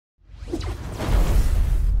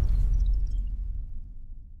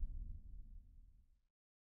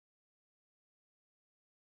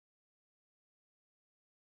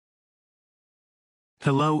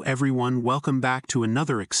Hello everyone, welcome back to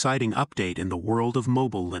another exciting update in the world of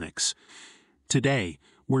mobile Linux. Today,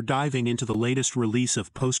 we're diving into the latest release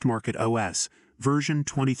of PostmarketOS, version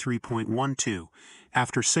 23.12.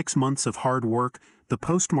 After 6 months of hard work, the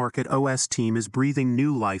PostmarketOS team is breathing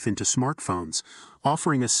new life into smartphones,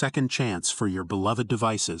 offering a second chance for your beloved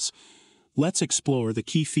devices. Let's explore the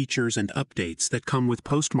key features and updates that come with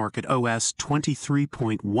PostmarketOS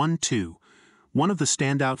 23.12. One of the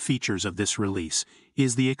standout features of this release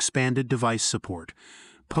is the expanded device support.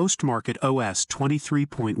 PostmarketOS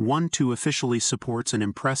 23.12 officially supports an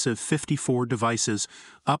impressive 54 devices,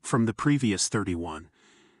 up from the previous 31.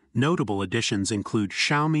 Notable additions include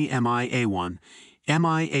Xiaomi Mi A1,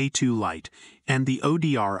 Mi A2 Lite, and the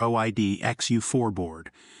ODROID XU4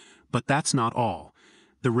 board. But that's not all.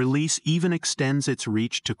 The release even extends its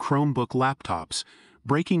reach to Chromebook laptops,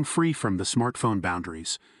 breaking free from the smartphone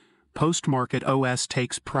boundaries. PostmarketOS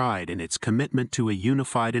takes pride in its commitment to a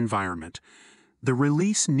unified environment. The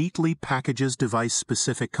release neatly packages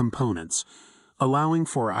device-specific components, allowing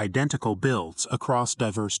for identical builds across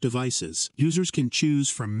diverse devices. Users can choose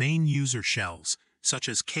from main user shells, such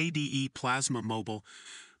as KDE Plasma Mobile,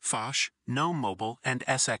 Phosh, GNOME Mobile, and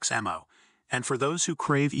SXMO. And for those who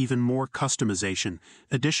crave even more customization,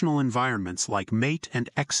 additional environments like Mate and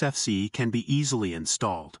XFCE can be easily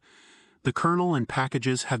installed. The kernel and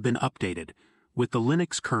packages have been updated, with the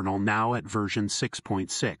Linux kernel now at version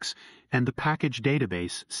 6.6, and the package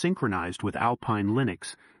database synchronized with Alpine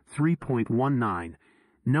Linux 3.19.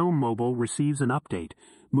 GNOME Mobile receives an update,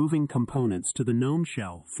 moving components to the GNOME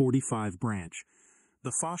Shell 45 branch.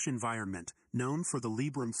 The Phosh environment, known for the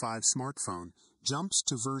Librem 5 smartphone, jumps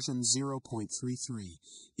to version 0.33,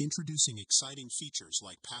 introducing exciting features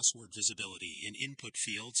like password visibility in input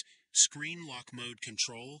fields, screen lock mode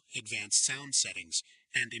control, advanced sound settings,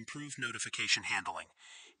 and improved notification handling.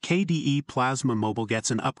 KDE Plasma Mobile gets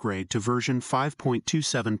an upgrade to version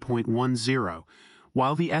 5.27.10,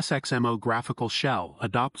 while the SXMO graphical shell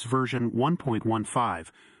adopts version 1.15,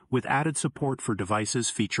 with added support for devices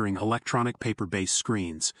featuring electronic paper-based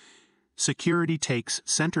screens. Security takes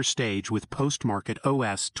center stage with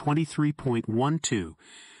PostmarketOS 23.12,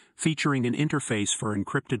 featuring an interface for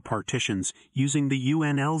encrypted partitions using the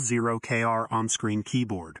UNL0KR on-screen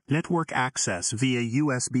keyboard. Network access via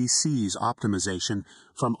USB-C's optimization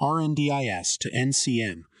from RNDIS to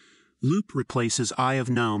NCM. Loop replaces Eye of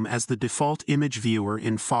GNOME as the default image viewer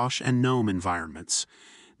in Phosh and GNOME environments.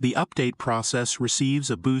 The update process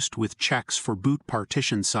receives a boost with checks for boot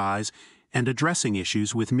partition size and addressing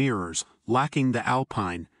issues with mirrors lacking the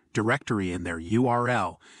Alpine directory in their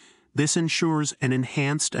URL. This ensures an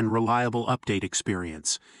enhanced and reliable update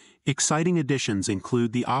experience. Exciting additions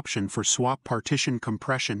include the option for swap partition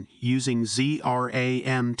compression using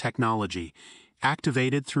ZRAM technology,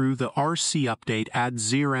 activated through the RC update add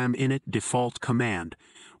ZRAM init default command,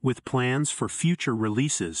 with plans for future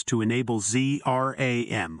releases to enable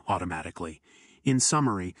ZRAM automatically. In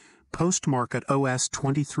summary, PostmarketOS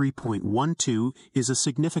 23.12 is a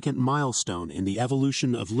significant milestone in the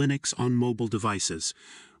evolution of Linux on mobile devices.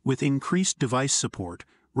 With increased device support,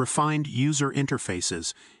 refined user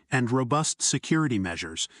interfaces, and robust security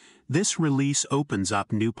measures, this release opens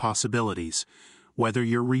up new possibilities. Whether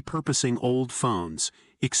you're repurposing old phones,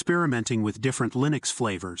 experimenting with different Linux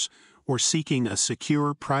flavors, or seeking a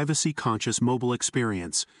secure, privacy-conscious mobile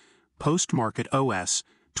experience, PostmarketOS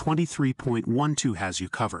 23.12 has you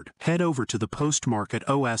covered. Head over to the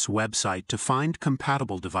PostmarketOS website to find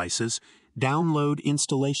compatible devices, download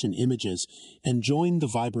installation images, and join the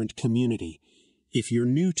vibrant community. If you're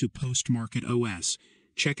new to PostmarketOS,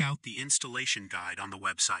 check out the installation guide on the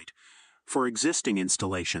website. For existing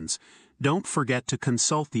installations, don't forget to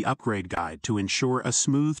consult the upgrade guide to ensure a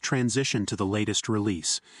smooth transition to the latest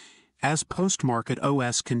release. As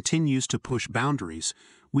PostmarketOS continues to push boundaries,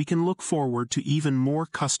 we can look forward to even more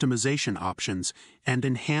customization options and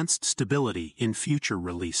enhanced stability in future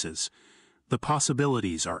releases. The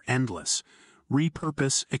possibilities are endless.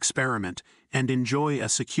 Repurpose, experiment, and enjoy a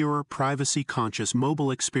secure, privacy-conscious mobile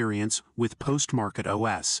experience with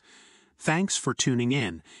PostmarketOS. Thanks for tuning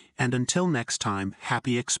in, and until next time,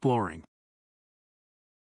 happy exploring.